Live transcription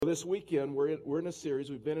this weekend, we're in a series.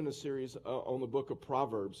 We've been in a series on the book of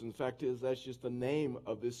Proverbs. And the fact is, that's just the name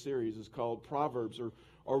of this series. It's called Proverbs,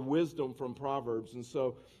 or Wisdom from Proverbs. And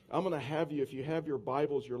so I'm going to have you, if you have your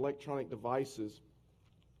Bibles, your electronic devices,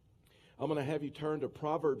 I'm going to have you turn to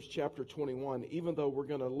Proverbs chapter 21, even though we're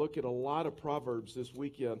going to look at a lot of Proverbs this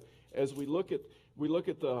weekend. As we look at your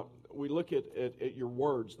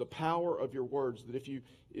words, the power of your words. That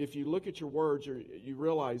if you look at your words, you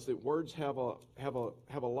realize that words have a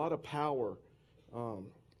lot of power.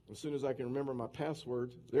 As soon as I can remember my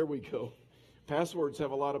password, there we go. Passwords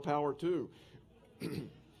have a lot of power too.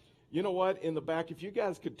 You know what? In the back, if you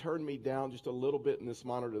guys could turn me down just a little bit in this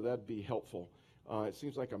monitor, that'd be helpful. It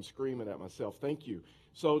seems like I'm screaming at myself. Thank you.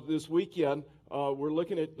 So this weekend, we're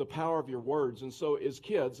looking at the power of your words. And so as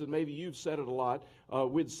kids, and maybe you've said it a lot,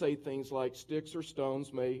 we'd say things like, sticks or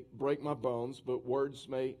stones may break my bones, but words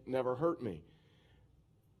may never hurt me.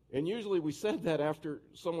 And usually we said that after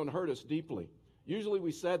someone hurt us deeply. Usually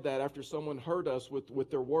we said that after someone hurt us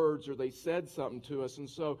with their words, or they said something to us. And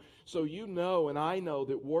so you know, and I know,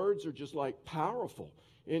 that words are just like powerful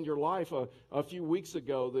in your life. A few weeks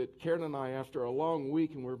ago, that Karen and I, after a long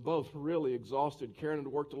week, and we're both really exhausted. Karen had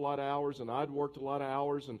worked a lot of hours, and I'd worked a lot of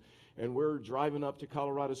hours, and we're driving up to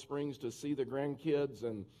Colorado Springs to see the grandkids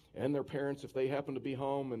and their parents if they happen to be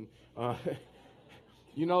home. And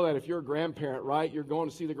you know that if you're a grandparent, right, you're going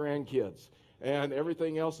to see the grandkids. And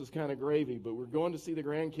everything else is kind of gravy, but we're going to see the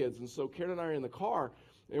grandkids. And so Karen and I are in the car,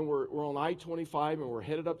 and we're on I-25, and we're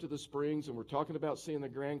headed up to the Springs, and we're talking about seeing the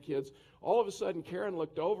grandkids. All of a sudden, Karen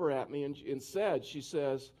looked over at me and said, she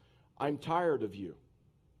says, "I'm tired of you."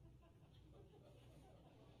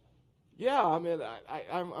 Yeah, I mean,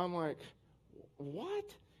 I'm like,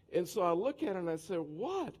 what? And so I look at her and I said,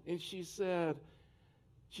 "What?" And she said,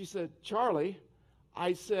 "Charlie,"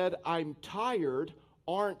 I said, "I'm tired,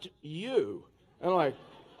 aren't you?" And I'm like,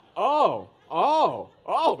 oh,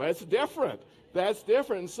 that's different. That's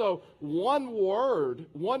different. And so one word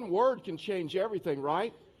can change everything,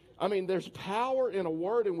 right? I mean, there's power in a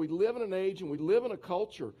word, and we live in an age and we live in a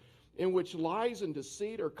culture in which lies and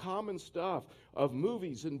deceit are common stuff, of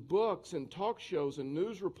movies and books and talk shows and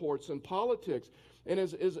news reports and politics. And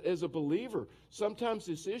as a believer, sometimes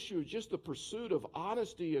this issue is just the pursuit of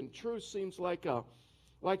honesty and truth seems like a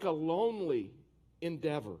lonely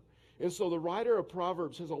endeavor. And so the writer of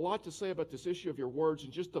Proverbs has a lot to say about this issue of your words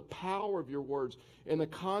and just the power of your words and the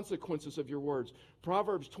consequences of your words.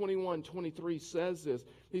 Proverbs 21:23 says this.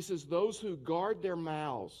 He says, "Those who guard their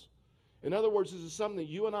mouths." In other words, this is something that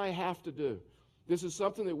you and I have to do. This is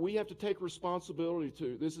something that we have to take responsibility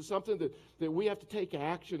to. This is something that we have to take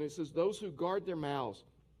action. It says, "Those who guard their mouths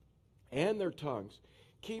and their tongues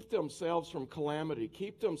keep themselves from calamity,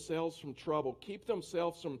 keep themselves from trouble, keep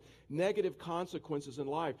themselves from negative consequences in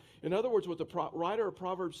life." In other words, what the writer of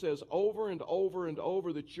Proverbs says over and over and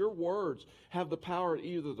over, that your words have the power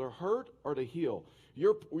either to hurt or to heal.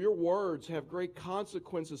 Your words have great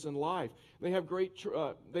consequences in life. They have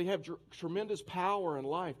tremendous power in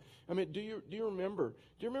life. I mean, do you remember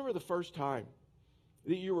the first time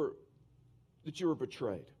that you were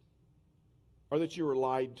betrayed, or that you were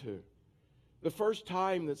lied to? The first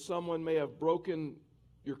time that someone may have broken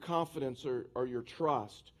your confidence or your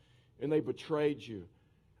trust and they betrayed you.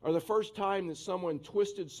 Or the first time that someone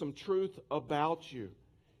twisted some truth about you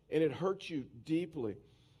and it hurt you deeply.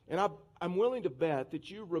 And I'm willing to bet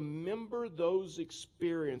that you remember those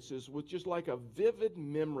experiences with just like a vivid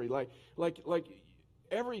memory, like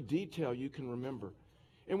every detail you can remember.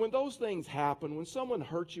 And when those things happen, when someone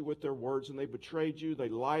hurt you with their words and they betrayed you, they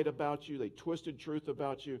lied about you, they twisted truth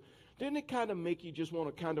about you, didn't it kind of make you just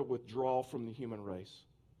want to kind of withdraw from the human race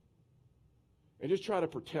and just try to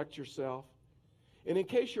protect yourself? And in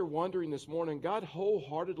case you're wondering this morning, God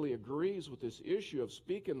wholeheartedly agrees with this issue of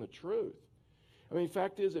speaking the truth. I mean, the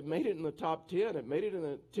fact is, it made it in the top 10. It made it in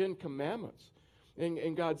the 10 Commandments.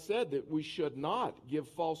 And God said that we should not give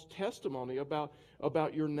false testimony about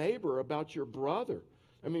your neighbor, about your brother.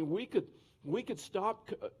 I mean, we could stop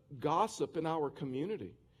gossip in our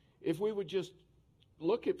community if we would just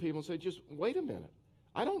look at people and say, "Just wait a minute.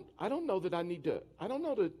 I don't know that I need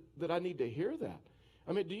to hear that."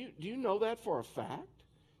 I mean, do you know that for a fact?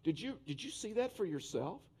 Did you see that for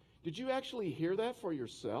yourself? Did you actually hear that for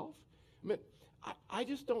yourself? I mean, I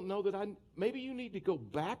just don't know that maybe you need to go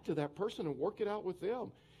back to that person and work it out with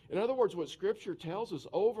them. In other words, what Scripture tells us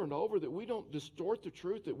over and over, that we don't distort the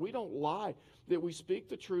truth, that we don't lie, that we speak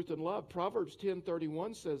the truth in love. Proverbs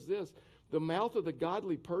 10:31 says this, "The mouth of the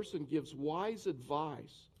godly person gives wise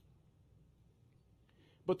advice,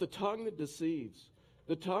 but the tongue that deceives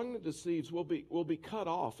The tongue that deceives will be cut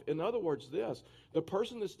off. In other words, the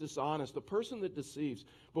person that's dishonest, the person that deceives,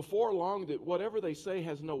 before long, that whatever they say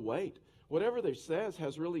has no weight. Whatever they says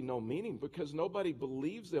has really no meaning because nobody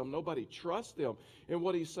believes them, nobody trusts them. And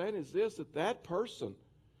what he's saying is this, that person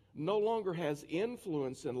no longer has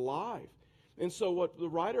influence in life. And so what the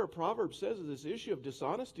writer of Proverbs says is this issue of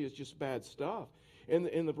dishonesty is just bad stuff. And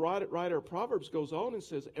the writer of Proverbs goes on and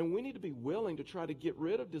says, and we need to be willing to try to get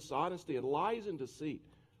rid of dishonesty and lies and deceit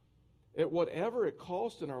at whatever it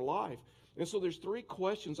costs in our life. And so there's 3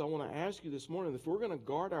 questions I want to ask you this morning. If we're going to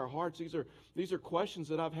guard our hearts, these are questions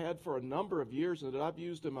that I've had for a number of years and that I've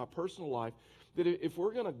used in my personal life, that if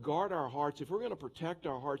we're going to guard our hearts, if we're going to protect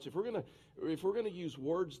our hearts, if we're going to use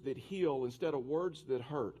words that heal instead of words that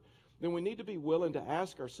hurt, then we need to be willing to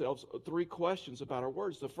ask ourselves 3 questions about our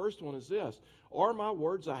words. The first one is this: are my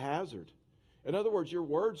words a hazard? In other words, your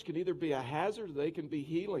words can either be a hazard or they can be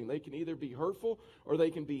healing. They can either be hurtful or they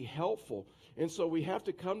can be helpful. And so we have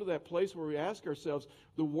to come to that place where we ask ourselves,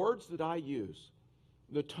 the words that I use,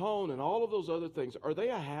 the tone and all of those other things, are they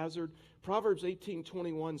a hazard? Proverbs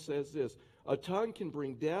 18:21 says this: a tongue can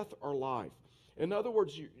bring death or life. In other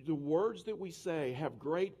words, the words that we say have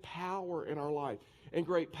great power in our life and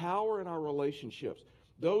great power in our relationships.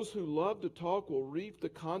 Those who love to talk will reap the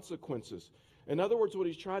consequences. In other words, what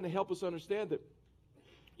he's trying to help us understand, that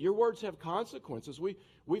your words have consequences.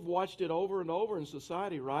 We've watched it over and over in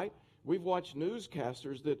society, right? We've watched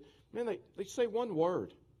newscasters that, man, they say one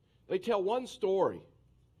word. They tell one story,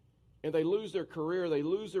 and they lose their career, they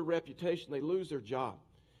lose their reputation, they lose their job.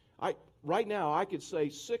 Right now, I could say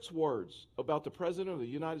 6 words about the President of the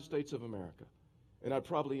United States of America, and I'd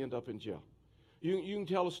probably end up in jail. You can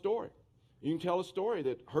tell a story. You can tell a story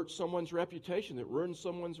that hurts someone's reputation, that ruins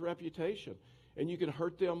someone's reputation, and you can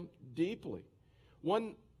hurt them deeply.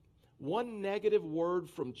 One negative word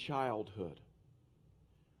from childhood,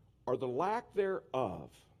 or the lack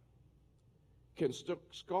thereof, can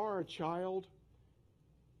scar a child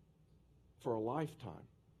for a lifetime.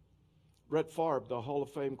 Brett Favre, the Hall of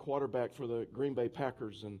Fame quarterback for the Green Bay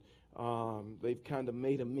Packers, and they've kind of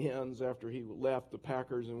made amends after he left the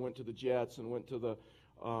Packers and went to the Jets and went to the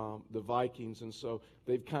Vikings, and so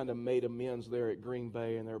they've kind of made amends there at Green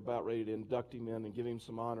Bay, and they're about ready to induct him in and give him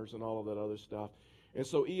some honors and all of that other stuff. And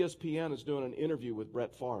so ESPN is doing an interview with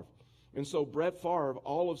Brett Favre. And so Brett Favre,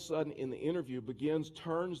 all of a sudden in the interview,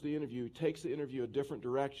 turns the interview, takes the interview a different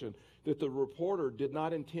direction that the reporter did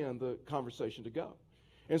not intend the conversation to go.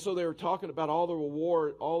 And so they were talking about all the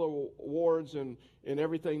awards and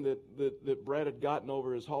everything that Brett had gotten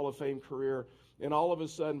over his Hall of Fame career. And all of a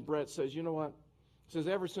sudden, Brett says, "You know what?" He says,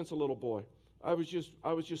 "Ever since a little boy, I was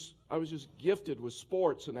just gifted with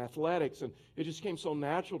sports and athletics, and it just came so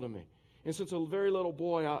natural to me. And since a very little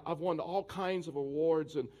boy, I've won all kinds of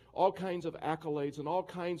awards and all kinds of accolades and all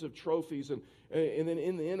kinds of trophies. And then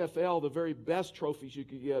in the NFL, the very best trophies you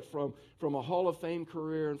could get from a Hall of Fame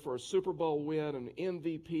career and for a Super Bowl win and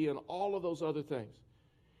MVP and all of those other things."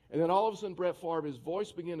 And then all of a sudden, Brett Favre, his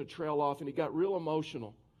voice began to trail off, and he got real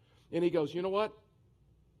emotional. And he goes, "You know what?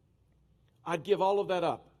 I'd give all of that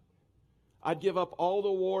up. I'd give up all the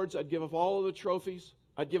awards. I'd give up all of the trophies.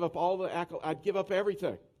 I'd give up all the accolades. I'd give up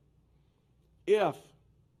everything. If,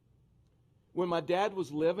 when my dad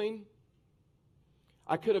was living,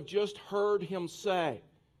 I could have just heard him say,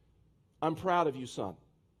 'I'm proud of you, son.'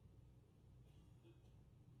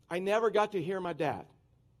 I never got to hear my dad.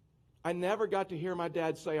 I never got to hear my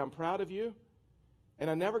dad say, 'I'm proud of you.' And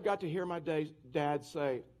I never got to hear my dad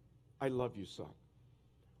say, 'I love you, son.'"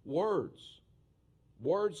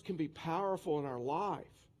 Words can be powerful in our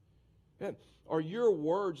life. And are your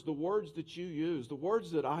words, the words that you use, the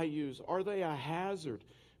words that I use, are they a hazard?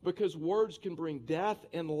 Because words can bring death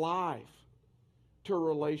and life to a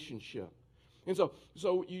relationship. And so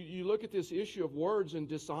you look at this issue of words, and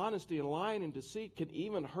dishonesty and lying and deceit can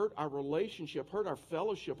even hurt our relationship, hurt our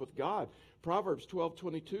fellowship with God. Proverbs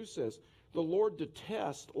 12:22 says, "The Lord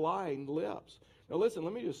detests lying lips." Now listen,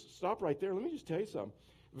 let me just stop right there. Let me just tell you something.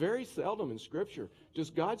 Very seldom in Scripture does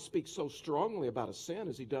God speak so strongly about a sin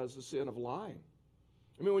as he does the sin of lying.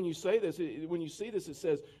 I mean, when you see this, it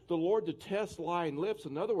says, "The Lord detests lying lips."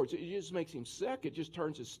 In other words, it just makes him sick. It just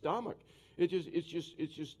turns his stomach. It's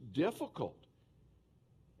just difficult.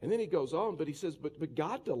 And then he goes on, but he says, but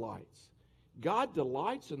God delights. God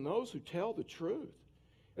delights in those who tell the truth.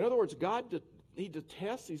 In other words, he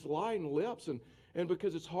detests these lying lips, and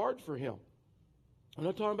because it's hard for him. I'm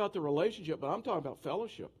not talking about the relationship, but I'm talking about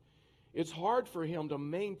fellowship. It's hard for him to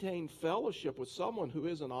maintain fellowship with someone who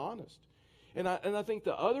isn't honest. And I think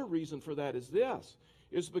the other reason for that is this,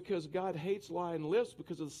 is because God hates lying lips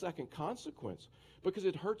because of the second consequence, because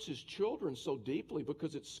it hurts his children so deeply,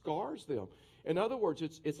 because it scars them. In other words,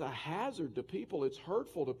 it's a hazard to people. It's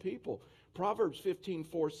hurtful to people. Proverbs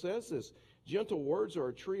 15:4 says this, gentle words are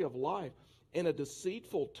a tree of life, and a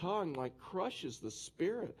deceitful tongue like crushes the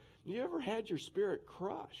spirit. You ever had your spirit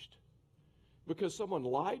crushed because someone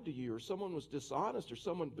lied to you, or someone was dishonest, or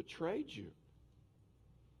someone betrayed you?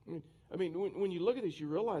 I mean, when you look at this, you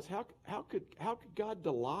realize how could God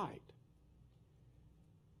delight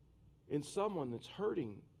in someone that's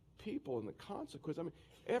hurting people and the consequence? I mean,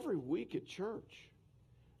 every week at church,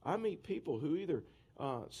 I meet people who either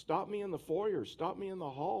stop me in the foyer, stop me in the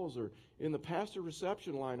halls, or in the pastor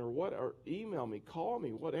reception line, or email me, call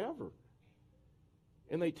me, whatever.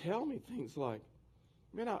 And they tell me things like,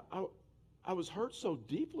 man, I was hurt so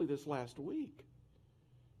deeply this last week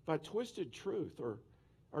by twisted truth,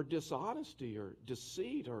 or dishonesty, or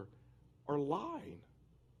deceit, or lying.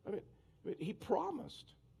 I mean, he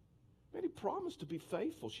promised. Man, he promised to be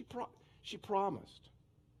faithful. She promised.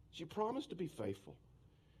 She promised to be faithful.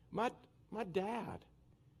 My dad,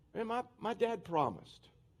 man, my dad promised.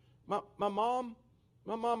 My mom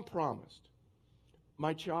promised.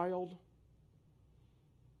 My child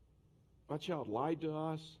lied to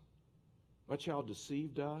us. My child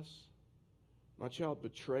deceived us. My child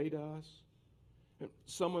betrayed us. And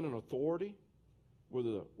someone in authority, whether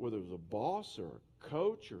it was a boss or a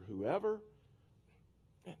coach or whoever,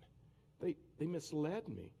 man, they misled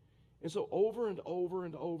me. And so over and over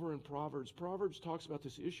and over in Proverbs talks about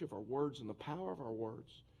this issue of our words and the power of our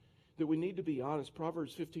words, that we need to be honest.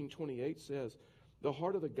 Proverbs 15:28 says, the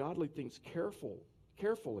heart of the godly thinks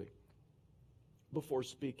carefully before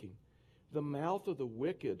speaking. The mouth of the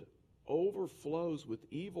wicked overflows with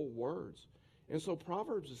evil words. And so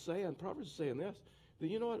Proverbs is saying this, that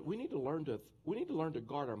you know what, we need to learn to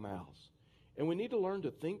guard our mouths. And we need to learn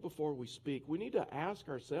to think before we speak. We need to ask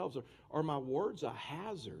ourselves, are my words a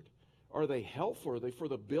hazard? Are they helpful? Are they for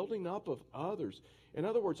the building up of others? In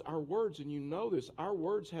other words, our words, and you know this, our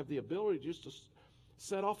words have the ability just to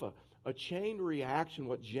set off a chain reaction.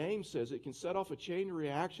 What James says, it can set off a chain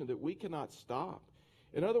reaction that we cannot stop.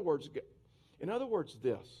 In other words,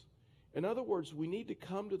 we need to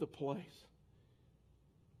come to the place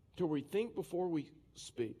to where we think before we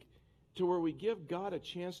speak, to where we give God a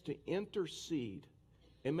chance to intercede,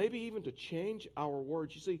 and maybe even to change our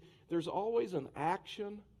words. You see, there's always an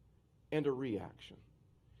action and a reaction.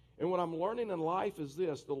 And what I'm learning in life is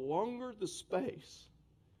this: the longer the space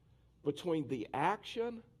between the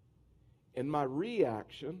action and my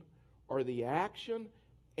reaction, or the action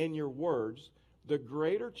and your words, the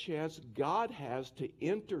greater chance God has to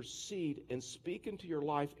intercede and speak into your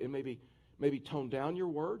life, and maybe tone down your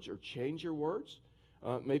words or change your words.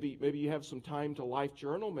 Maybe you have some time to life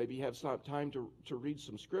journal. Maybe you have some time to read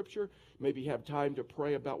some scripture. Maybe you have time to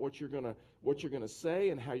pray about what you're gonna say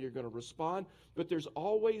and how you're gonna respond. But there's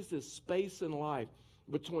always this space in life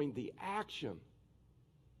between the action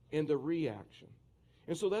and the reaction.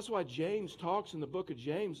 And so that's why James talks in the book of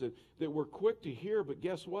James that we're quick to hear, but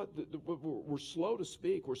guess what? We're slow to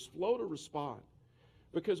speak. We're slow to respond.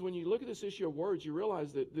 Because when you look at this issue of words, you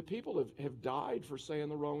realize that the people have died for saying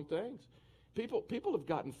the wrong things. People have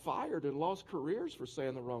gotten fired and lost careers for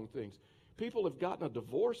saying the wrong things. People have gotten a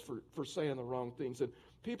divorce for saying the wrong things. And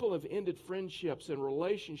people have ended friendships and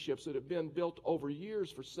relationships that have been built over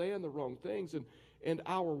years for saying the wrong things. And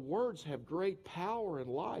our words have great power in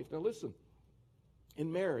life. Now listen,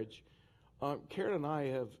 in marriage, Karen and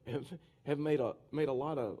I have made a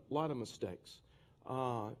lot of mistakes.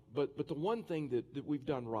 But the one thing that we've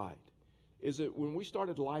done right is that when we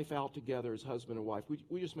started life out together as husband and wife,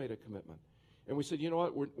 we just made a commitment. And we said, you know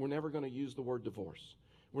what, we're never going to use the word divorce.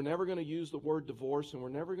 We're never going to use the word divorce, and we're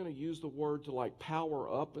never going to use the word to like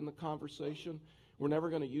power up in the conversation. We're never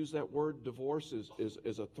going to use that word divorce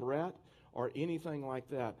as a threat or anything like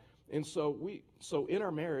that. And so in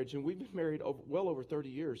our marriage, and we've been married well over 30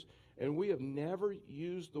 years, and we have never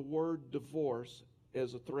used the word divorce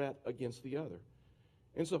as a threat against the other.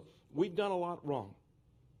 And so we've done a lot wrong.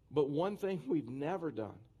 But one thing we've never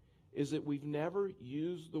done is that we've never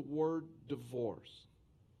used the word divorce.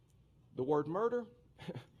 The word murder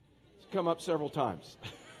has come up several times.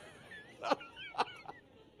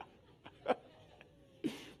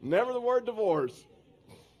 Never the word divorce.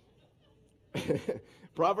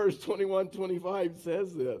 Proverbs 21:25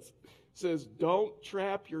 says this. It says, don't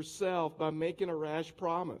trap yourself by making a rash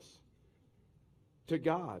promise to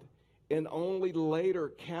God and only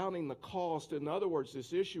later counting the cost. In other words,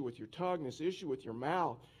 this issue with your tongue, this issue with your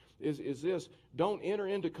mouth is this: don't enter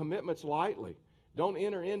into commitments lightly. Don't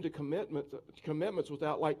enter into commitments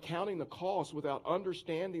without like counting the cost, without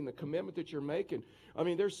understanding the commitment that you're making. I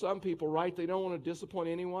mean, there's some people, right, they don't want to disappoint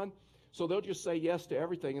anyone, so they'll just say yes to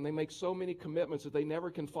everything, and they make so many commitments that they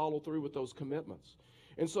never can follow through with those commitments.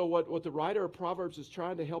 And so what the writer of Proverbs is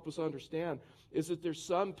trying to help us understand is that there's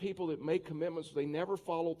some people that make commitments, but they never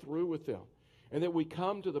follow through with them. And that we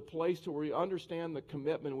come to the place to where we understand the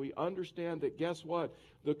commitment. We understand that, guess what?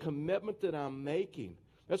 The commitment that I'm making,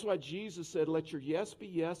 that's why Jesus said, let your yes be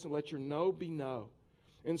yes and let your no be no.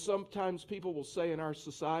 And sometimes people will say in our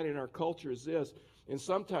society, in our culture is this, and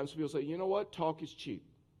sometimes people say, you know what? Talk is cheap.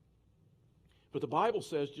 But the Bible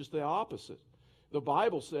says just the opposite. The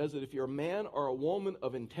Bible says that if you're a man or a woman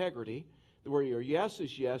of integrity, where your yes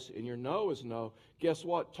is yes and your no is no, guess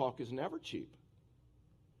what? Talk is never cheap.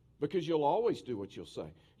 Because you'll always do what you'll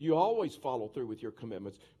say. You always follow through with your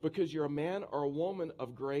commitments because you're a man or a woman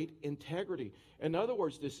of great integrity. In other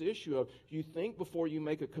words, this issue of you think before you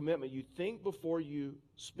make a commitment, you think before you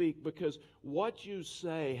speak, because what you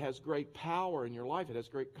say has great power in your life. It has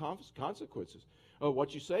great consequences.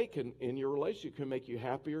 What you say can, in your relationship, can make you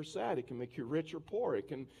happy or sad. It can make you rich or poor. It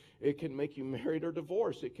can make you married or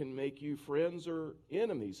divorced. It can make you friends or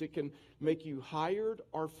enemies. It can make you hired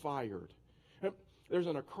or fired. There's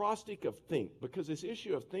an acrostic of think, because this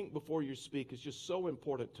issue of think before you speak is just so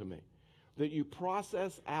important to me. That you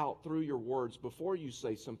process out through your words before you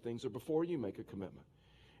say some things or before you make a commitment.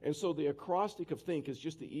 And so the acrostic of think is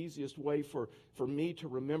just the easiest way for me to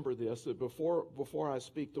remember this. That before I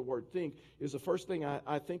speak the word think, is the first thing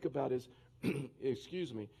I think about is,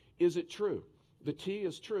 excuse me, is it true? The T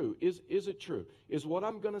is true. Is it true? Is what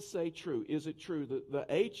I'm going to say true? Is it true? The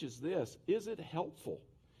H is this. Is it helpful?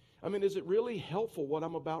 I mean, is it really helpful what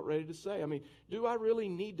I'm about ready to say? I mean, do I really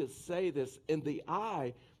need to say this? And the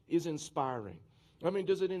I is inspiring. I mean,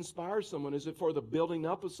 does it inspire someone? Is it for the building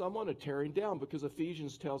up of someone or tearing down? Because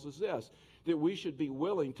Ephesians tells us this, that we should be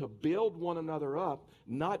willing to build one another up,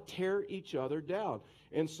 not tear each other down.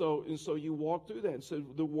 And so you walk through that. And so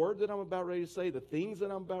the word that I'm about ready to say, the things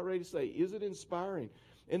that I'm about ready to say, is it inspiring?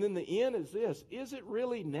 And then the N is this, is it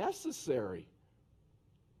really necessary?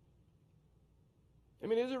 I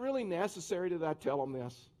mean, is it really necessary that I tell them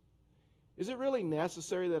this? Is it really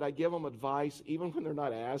necessary that I give them advice even when they're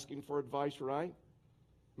not asking for advice, right?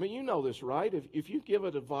 I mean, you know this, right? If you give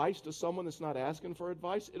advice to someone that's not asking for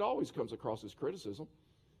advice, it always comes across as criticism.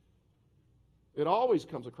 It always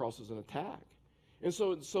comes across as an attack. And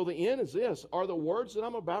so the N is this. Are the words that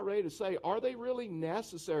I'm about ready to say, are they really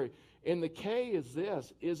necessary? And the K is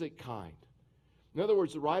this. Is it kind? In other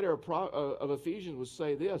words, the writer of Ephesians would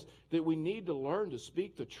say this, that we need to learn to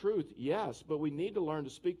speak the truth, yes, but we need to learn to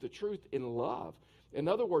speak the truth in love. In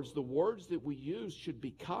other words, the words that we use should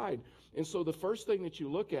be kind. And so the first thing that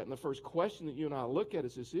you look at, and the first question that you and I look at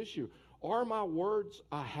is this issue, are my words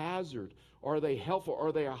a hazard? Are they helpful?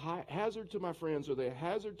 Are they a hazard to my friends? Are they a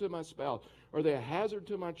hazard to my spouse? Are they a hazard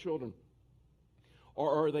to my children?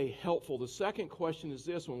 Or are they helpful? The second question is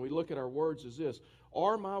this, when we look at our words, is this,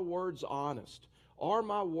 are my words honest? Are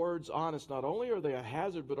my words honest? Not only are they a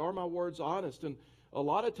hazard, but are my words honest? And a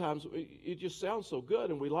lot of times it just sounds so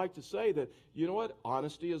good, and we like to say that, you know what?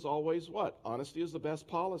 Honesty is always what? Honesty is the best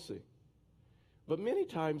policy. But many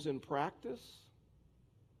times in practice,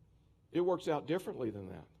 it works out differently than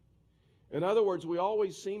that. In other words, we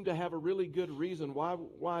always seem to have a really good reason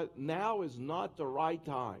why now is not the right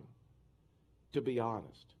time to be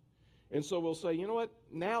honest. And so we'll say, you know what?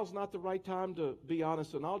 Now's not the right time to be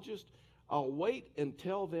honest, and I'll wait and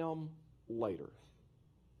tell them later.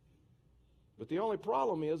 But the only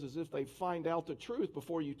problem is if they find out the truth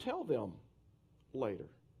before you tell them later.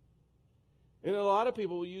 And a lot of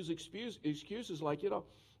people will use excuses like, you know,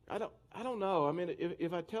 I don't know. I mean,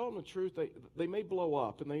 if I tell them the truth, they may blow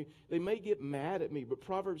up and they may get mad at me. But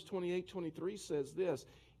Proverbs 28:23 says this,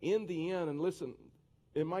 in the end, and listen,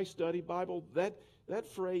 in my study Bible, that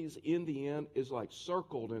phrase in the end is like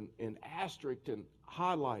circled and asterisked and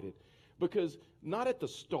highlighted. Because not at the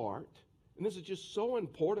start, and this is just so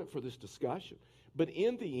important for this discussion, but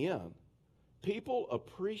in the end, people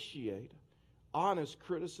appreciate honest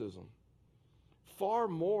criticism far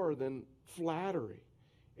more than flattery.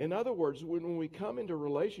 In other words, when we come into a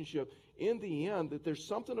relationship, in the end, that there's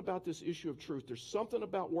something about this issue of truth, there's something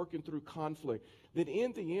about working through conflict, that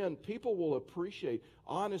in the end, people will appreciate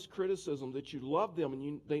honest criticism, that you love them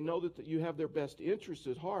and they know that you have their best interests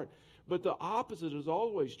at heart. But the opposite is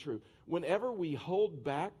always true. Whenever we hold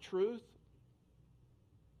back truth,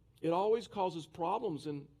 it always causes problems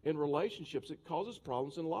in relationships. It causes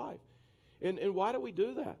problems in life. And why do we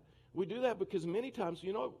do that? We do that because many times,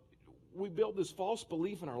 you know, we build this false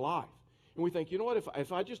belief in our life. And we think, you know what,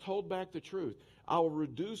 if I just hold back the truth, I'll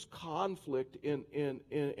reduce conflict in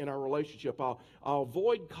our relationship. I'll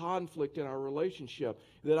avoid conflict in our relationship.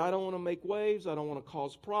 That I don't want to make waves. I don't want to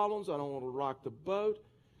cause problems. I don't want to rock the boat.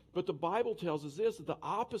 But the Bible tells us this, that the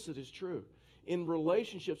opposite is true. In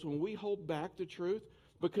relationships, when we hold back the truth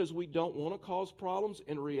because we don't want to cause problems,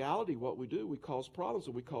 in reality what we do, we cause problems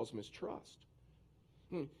and we cause mistrust.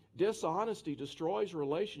 Dishonesty destroys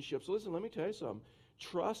relationships. Listen, let me tell you something.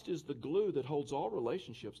 Trust is the glue that holds all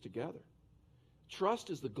relationships together. Trust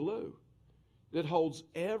is the glue that holds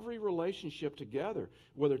every relationship together,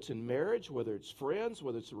 whether it's in marriage, whether it's friends,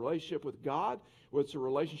 whether it's a relationship with God, whether it's a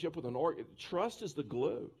relationship with an organ. Trust is the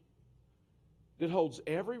glue that holds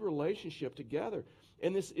every relationship together.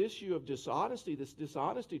 And this issue of dishonesty, this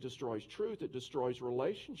dishonesty destroys truth. It destroys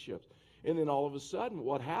relationships. And then all of a sudden,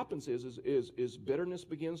 what happens is bitterness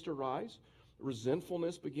begins to rise,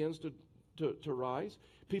 resentfulness begins to rise.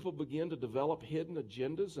 People begin to develop hidden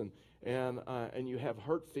agendas, and you have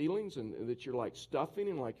hurt feelings, and that you're like stuffing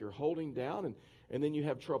and like you're holding down, and then you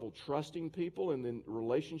have trouble trusting people, and then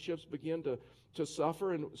relationships begin to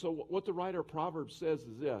suffer. And so what the writer of Proverbs says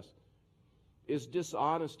is this, is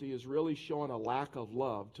dishonesty is really showing a lack of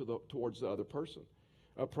love towards the other person.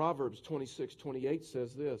 Proverbs 26:28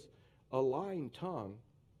 says this, a lying tongue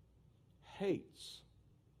hates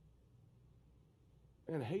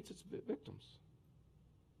its victims.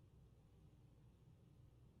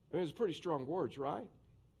 I mean, it's pretty strong words, right?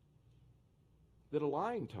 That a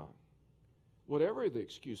lying tongue, whatever the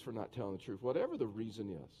excuse for not telling the truth, whatever the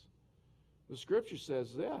reason is, the Scripture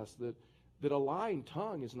says this, that a lying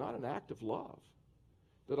tongue is not an act of love.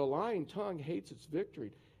 That a lying tongue hates its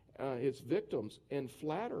victims, and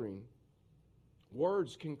flattering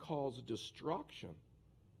words can cause destruction.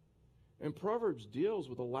 And Proverbs deals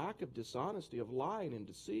with a lack of dishonesty, of lying and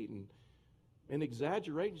deceit and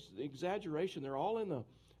exaggeration. They're all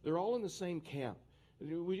in the same camp.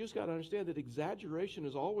 We just got to understand that exaggeration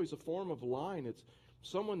is always a form of lying. It's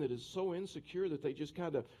someone that is so insecure that they just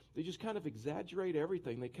kind of exaggerate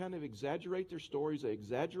everything. They kind of exaggerate their stories. They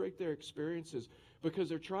exaggerate their experiences because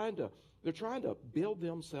they're trying to build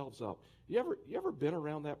themselves up. You ever been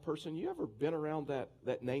around that person? You ever been around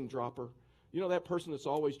that name dropper? You know, that person that's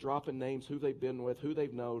always dropping names, who they've been with, who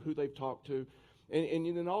they've known, who they've talked to. And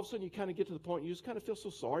then all of a sudden you kind of get to the point, you just kind of feel so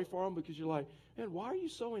sorry for them because you're like, man, why are you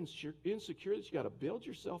so insecure that you got to build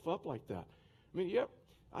yourself up like that? I mean,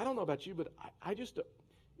 I don't know about you, but I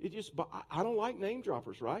don't like name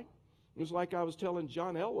droppers, right? It was like I was telling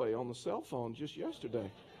John Elway on the cell phone just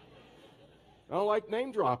yesterday. I don't like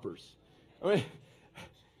name droppers. I mean,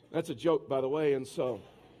 that's a joke, by the way, and so,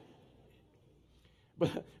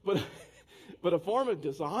 but a form of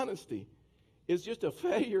dishonesty is just a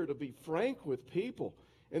failure to be frank with people.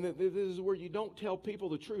 And this is where you don't tell people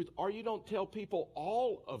the truth, or you don't tell people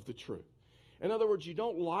all of the truth. In other words, you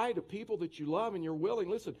don't lie to people that you love, and you're willing.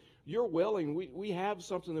 Listen, you're willing. We have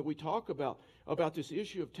something that we talk about this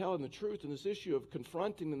issue of telling the truth, and this issue of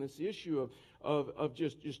confronting, and this issue of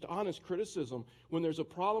just honest criticism. When there's a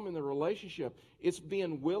problem in the relationship, it's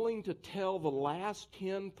being willing to tell the last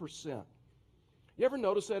 10%. You ever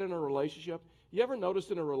notice that in a relationship? You ever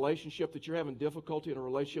notice in a relationship that you're having difficulty in a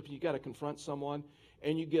relationship and you got to confront someone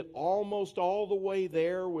and you get almost all the way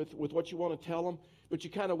there with what you want to tell them, but you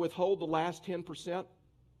kind of withhold the last 10%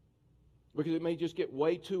 because it may just get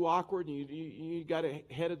way too awkward and you got it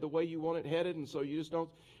headed the way you want it headed, and so you just don't.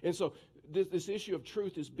 And so this issue of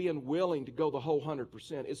truth is being willing to go the whole 100%.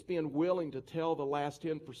 It's being willing to tell the last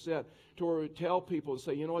 10%, to where we tell people and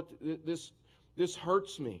say, you know what, this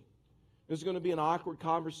hurts me. This is going to be an awkward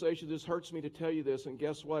conversation. This hurts me to tell you this. And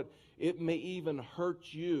guess what? It may even hurt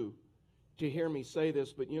you to hear me say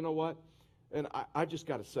this. But you know what? And I just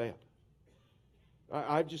got to say it.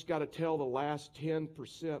 I've just got to tell the last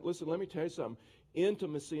 10%. Listen, let me tell you something.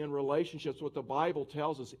 Intimacy in relationships, what the Bible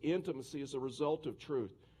tells us, intimacy is a result of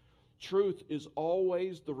truth. Truth is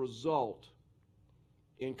always the result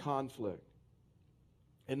in conflict.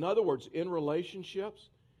 In other words, in relationships,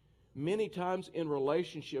 many times in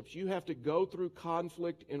relationships, you have to go through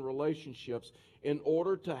conflict in relationships in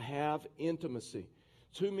order to have intimacy.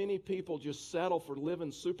 Too many people just settle for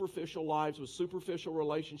living superficial lives with superficial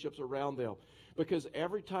relationships around them, because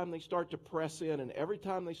every time they start to press in and every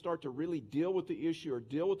time they start to really deal with the issue or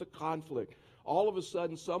deal with the conflict, all of a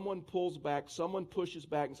sudden someone pulls back, someone pushes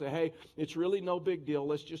back and say, hey, it's really no big deal,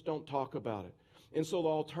 let's just don't talk about it. And so the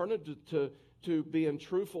alternative to being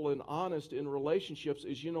truthful and honest in relationships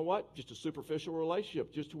is, you know what, just a superficial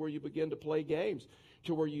relationship, just to where you begin to play games,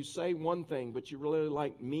 to where you say one thing but you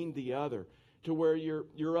really mean the other, to where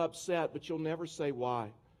you're upset but you'll never say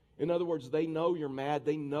why. In other words, they know you're mad,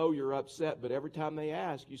 they know you're upset, but every time they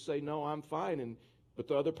ask, you say, no, I'm fine, but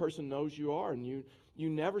the other person knows you are, and you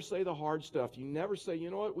never say the hard stuff. You never say, you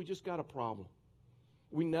know what, we just got a problem.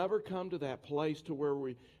 We never come to that place to where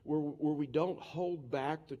we don't hold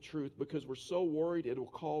back the truth because we're so worried it will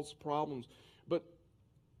cause problems. But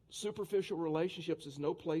superficial relationships is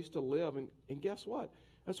no place to live. And guess what?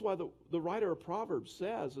 That's why the writer of Proverbs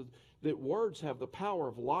says that words have the power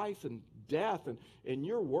of life and death. And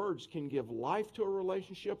your words can give life to a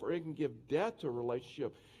relationship or it can give death to a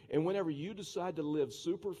relationship. And whenever you decide to live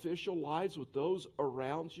superficial lives with those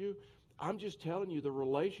around you, I'm just telling you, the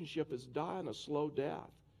relationship is dying a slow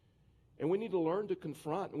death. And we need to learn to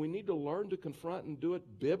confront, and we need to learn to confront and do it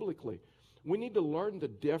biblically. We need to learn the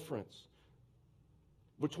difference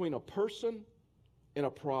between a person and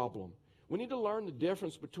a problem. We need to learn the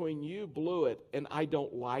difference between you blew it and I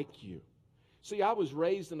don't like you. See, I was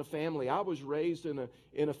raised in a family. I was raised in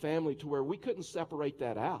a family to where we couldn't separate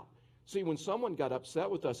that out. See, when someone got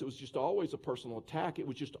upset with us, it was just always a personal attack. It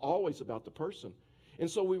was just always about the person. And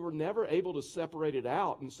so we were never able to separate it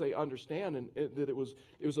out and say, understand that it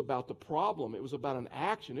was about the problem. It was about an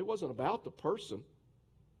action. It wasn't about the person.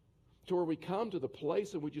 To where we come to the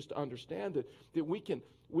place and we just understand that we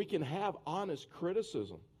can have honest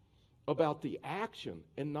criticism about the action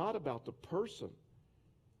and not about the person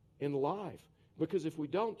in life. Because if we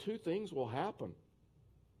don't, two things will happen.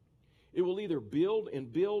 It will either build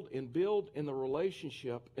and build and build in the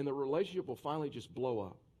relationship, and the relationship will finally just blow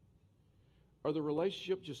up. Or the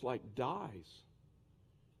relationship just like dies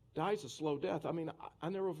a slow death. I mean, I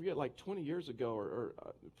never forget, like 20 years ago or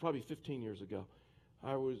probably 15 years ago,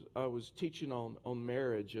 I was teaching on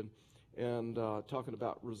marriage and talking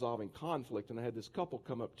about resolving conflict, and I had this couple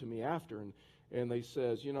come up to me after, and they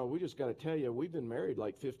says, you know, we just got to tell you, we've been married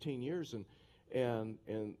like 15 years, and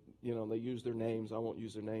you know, they use their names. I won't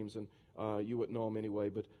use their names, and you wouldn't know them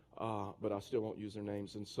anyway, but I still won't use their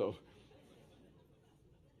names, and so.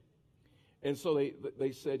 And so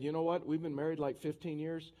they said, you know what, we've been married like 15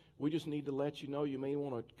 years. We just need to let you know you may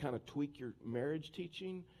want to kind of tweak your marriage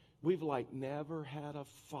teaching. We've like never had a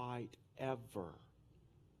fight ever.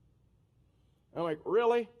 I'm like,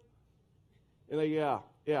 really? And they,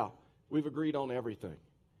 yeah, we've agreed on everything.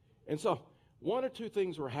 And so one or two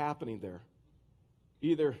things were happening there.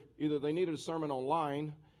 Either they needed a sermon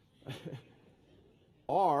online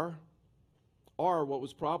or what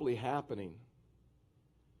was probably happening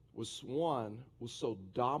was one was so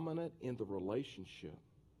dominant in the relationship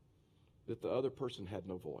that the other person had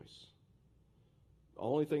no voice. The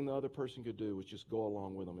only thing the other person could do was just go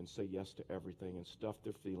along with them and say yes to everything and stuff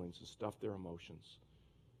their feelings and stuff their emotions.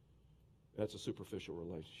 That's a superficial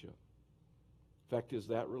relationship. Fact is,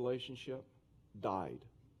 that relationship died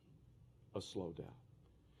a slow death.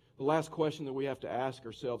 The last question that we have to ask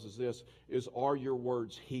ourselves is this, is are your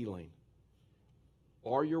words healing?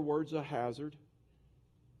 Are your words a hazard?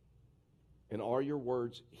 And are your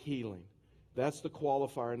words healing? That's the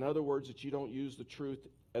qualifier. In other words, that you don't use the truth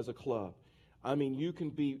as a club. I mean, you can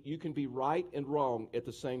be right and wrong at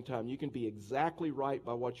the same time. You can be exactly right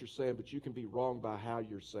by what you're saying, but you can be wrong by how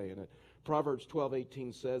you're saying it. Proverbs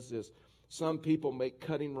 12:18 says this, some people make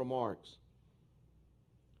cutting remarks,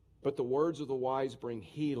 but the words of the wise bring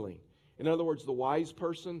healing. In other words, the wise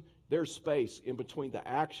person, there's space in between the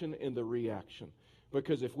action and the reaction.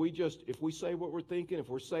 Because if we say what we're thinking, if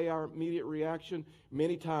we say our immediate reaction,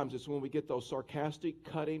 many times it's when we get those sarcastic,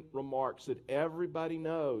 cutting remarks that everybody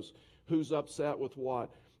knows who's upset with what.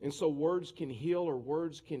 And so words can heal or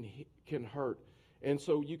words can hurt. And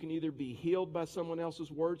so you can either be healed by someone else's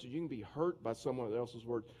words or you can be hurt by someone else's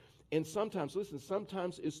words. And sometimes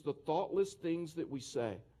it's the thoughtless things that we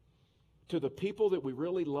say to the people that we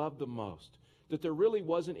really love the most, that there really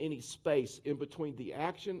wasn't any space in between the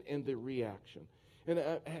action and the reaction. And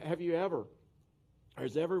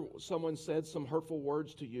has ever someone said some hurtful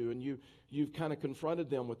words to you and you've kind of confronted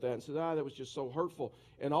them with that and said, that was just so hurtful.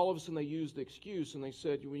 And all of a sudden they used the excuse and they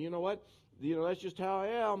said, well, you know what? That's just how I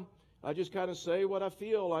am. I just kind of say what I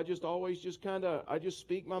feel. I just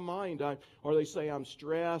speak my mind. Or they say, I'm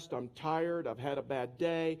stressed, I'm tired, I've had a bad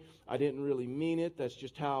day, I didn't really mean it, that's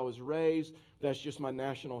just how I was raised, that's just my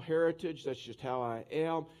national heritage, that's just how I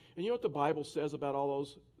am. And you know what the Bible says about all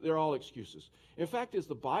those? They're all excuses. In fact,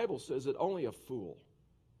 the Bible says that only a fool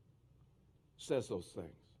says those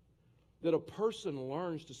things. That a person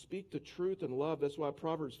learns to speak the truth in love. That's why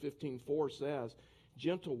Proverbs 15:4 says,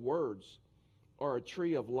 gentle words are a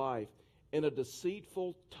tree of life, and a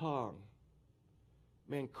deceitful tongue,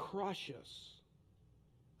 man, crushes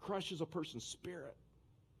a person's spirit.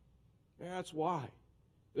 That's why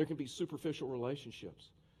there can be superficial relationships.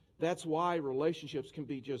 That's why relationships can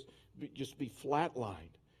be just be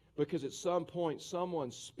flatlined. Because at some point,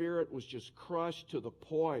 someone's spirit was just crushed to the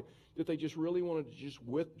point that they just really wanted to just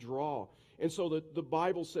withdraw. And so the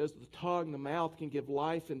Bible says the tongue, the mouth can give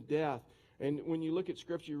life and death. And when you look at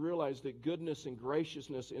Scripture, you realize that goodness and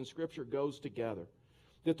graciousness in Scripture goes together.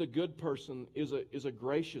 That the good person is a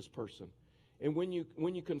gracious person. And when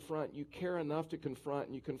you confront, you care enough to confront,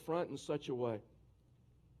 and you confront in such a way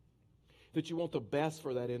that you want the best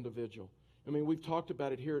for that individual. I mean, we've talked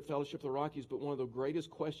about it here at Fellowship of the Rockies, but one of the greatest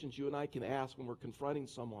questions you and I can ask when we're confronting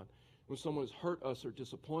someone, when someone has hurt us or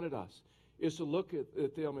disappointed us, is to look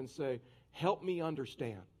at them and say, help me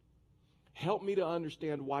understand. Help me to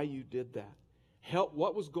understand why you did that. Help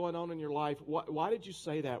what was going on in your life. Why did you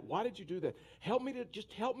say that? Why did you do that? Help me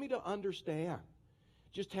to understand.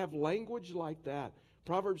 Just have language like that.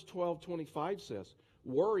 Proverbs 12:25 says,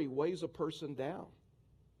 worry weighs a person down.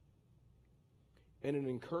 And an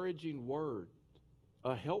encouraging word,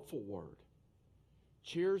 a helpful word,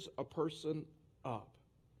 cheers a person up.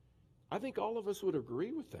 I think all of us would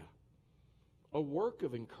agree with that. A work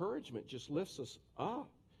of encouragement just lifts us up.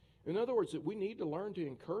 In other words, that we need to learn to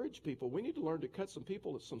encourage people. We need to learn to cut some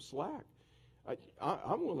people some slack.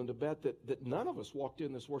 I'm willing to bet that none of us walked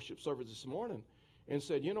in this worship service this morning and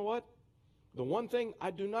said, you know what? The one thing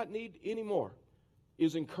I do not need anymore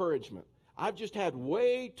is encouragement. I've just had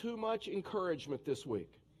way too much encouragement this week.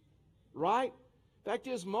 Right? Fact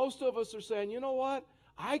is, most of us are saying, you know what?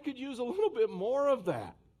 I could use a little bit more of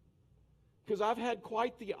that. Because I've had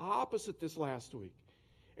quite the opposite this last week.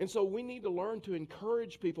 And so we need to learn to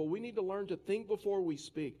encourage people. We need to learn to think before we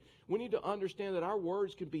speak. We need to understand that our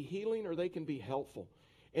words can be healing or they can be helpful.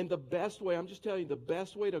 And the best way, I'm just telling you, the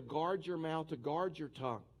best way to guard your mouth, to guard your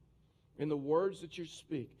tongue, and the words that you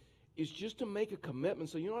speak, is just to make a commitment.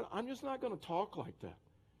 So, you know what? I'm just not going to talk like that.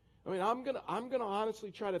 I mean, I'm going to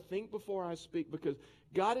honestly try to think before I speak, because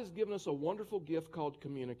God has given us a wonderful gift called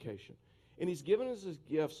communication. And He's given us this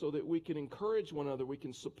gift so that we can encourage one another, we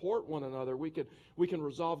can support one another, we can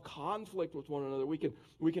resolve conflict with one another,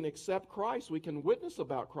 we can accept Christ, we can witness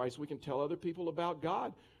about Christ, we can tell other people about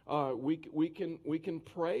God, we can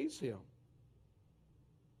praise Him.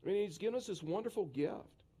 I mean, He's given us this wonderful gift.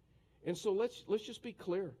 And so let's just be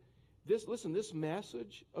clear. This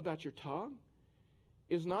message about your tongue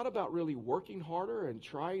is not about really working harder and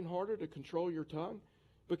trying harder to control your tongue.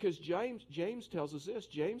 Because James tells us this.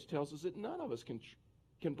 James tells us that none of us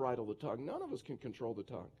can bridle the tongue. None of us can control the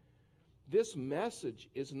tongue. This message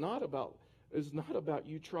is not about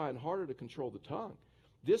you trying harder to control the tongue.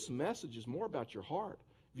 This message is more about your heart.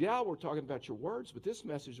 Yeah, we're talking about your words, but this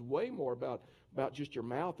message is way more about just your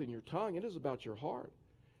mouth and your tongue. It is about your heart.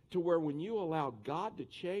 To where when you allow God to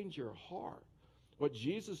change your heart, what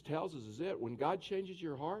Jesus tells us is it. When God changes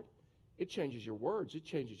your heart, it changes your words. It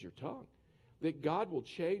changes your tongue. That God will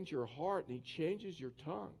change your heart and He changes your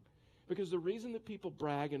tongue. Because the reason that people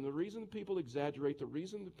brag and the reason that people exaggerate, the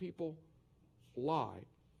reason that people lie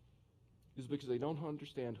is because they don't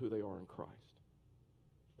understand who they are in Christ.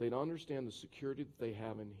 They don't understand the security that they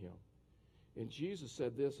have in Him. And Jesus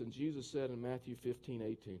said this, and Jesus said in Matthew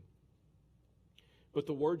 15:18, but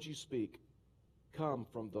the words you speak come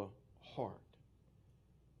from the heart.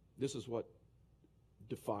 This is what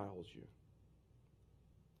defiles you.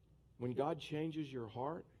 When God changes your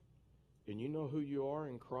heart and you know who you are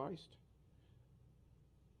in Christ,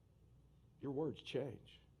 your words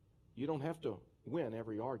change. You don't have to win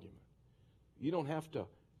every argument. You don't have to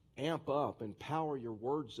amp up and power your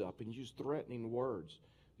words up and use threatening words.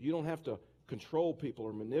 You don't have to control people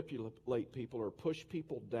or manipulate people or push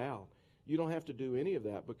people down. You don't have to do any of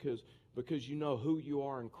that because you know who you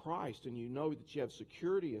are in Christ and you know that you have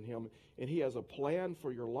security in Him and He has a plan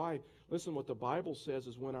for your life. Listen, what the Bible says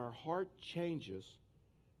is when our heart changes,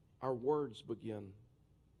 our words begin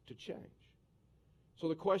to change. So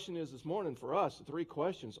the question is this morning for us, the three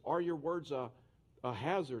questions. Are your words a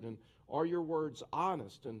hazard? And are your words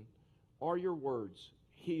honest? And are your words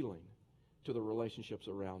healing to the relationships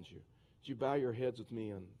around you? Would you bow your heads with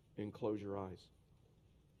me and close your eyes?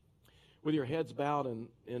 With your heads bowed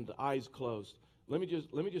and eyes closed, let me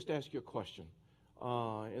just ask you a question.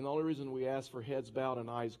 And the only reason we ask for heads bowed and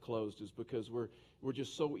eyes closed is because we're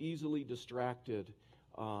just so easily distracted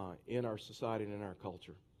in our society and in our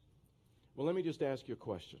culture. Well, let me just ask you a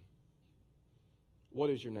question.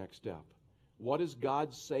 What is your next step? What is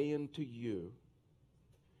God saying to you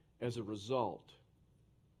as a result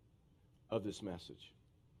of this message?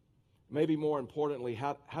 Maybe more importantly,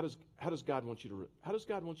 how does God want you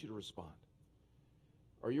to respond?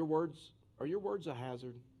 Are your words a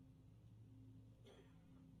hazard?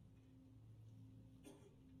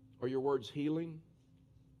 Are your words healing?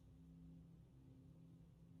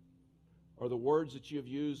 Are the words that you have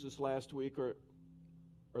used this last week, are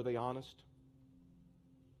they honest?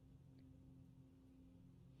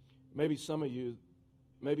 Maybe some of you,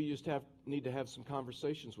 maybe you just need to have some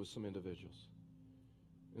conversations with some individuals.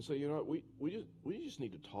 And so, you know what, we just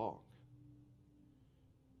need to talk.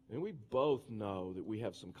 And we both know that we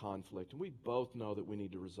have some conflict, and we both know that we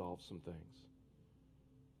need to resolve some things.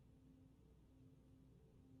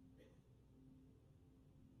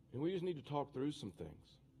 And we just need to talk through some things.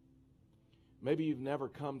 Maybe you've never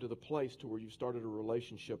come to the place to where you've started a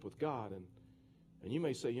relationship with God, and you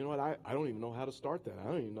may say, you know what, I don't even know how to start that. I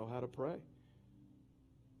don't even know how to pray.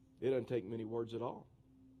 It doesn't take many words at all.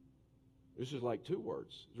 This is like 2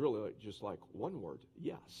 words. It's really just like 1 word.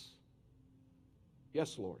 Yes.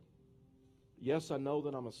 Yes, Lord. Yes, I know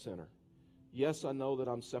that I'm a sinner. Yes, I know that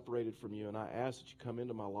I'm separated from you, and I ask that you come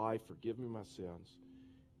into my life, forgive me my sins,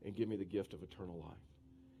 and give me the gift of eternal life.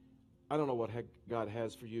 I don't know what God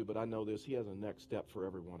has for you, but I know this. He has a next step for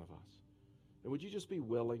every one of us. And would you just be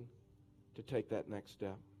willing to take that next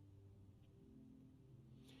step?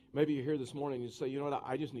 Maybe you're here this morning and you say, you know what,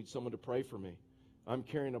 I just need someone to pray for me. I'm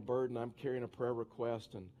carrying a burden, I'm carrying a prayer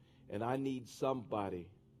request, and I need somebody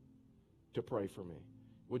to pray for me.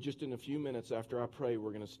 Well, just in a few minutes after I pray,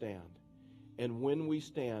 we're going to stand. And when we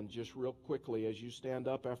stand, just real quickly, as you stand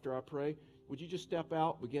up after I pray, would you just step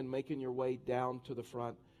out, begin making your way down to the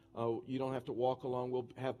front? You don't have to walk along. We'll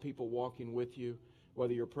have people walking with you,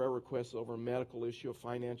 whether your prayer request is over a medical issue, a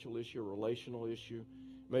financial issue, a relational issue.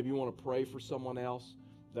 Maybe you want to pray for someone else.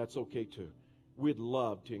 That's okay too. We'd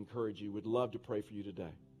love to encourage you. We'd love to pray for you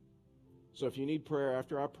today. So if you need prayer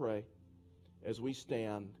after I pray, as we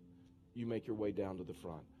stand, you make your way down to the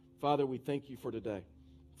front. Father, we thank you for today.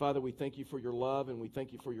 Father, we thank you for your love, and we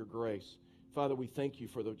thank you for your grace. Father, we thank you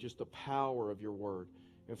for just the power of your word.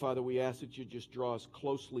 And Father, we ask that you just draw us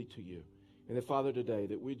closely to you. And that, Father, today,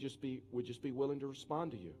 that we'd just be willing to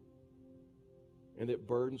respond to you. And that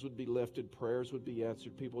burdens would be lifted, prayers would be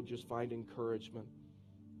answered, people just find encouragement,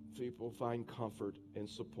 people find comfort and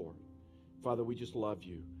support. Father, we just love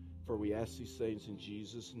you. For we ask these things in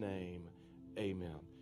Jesus' name. Amen.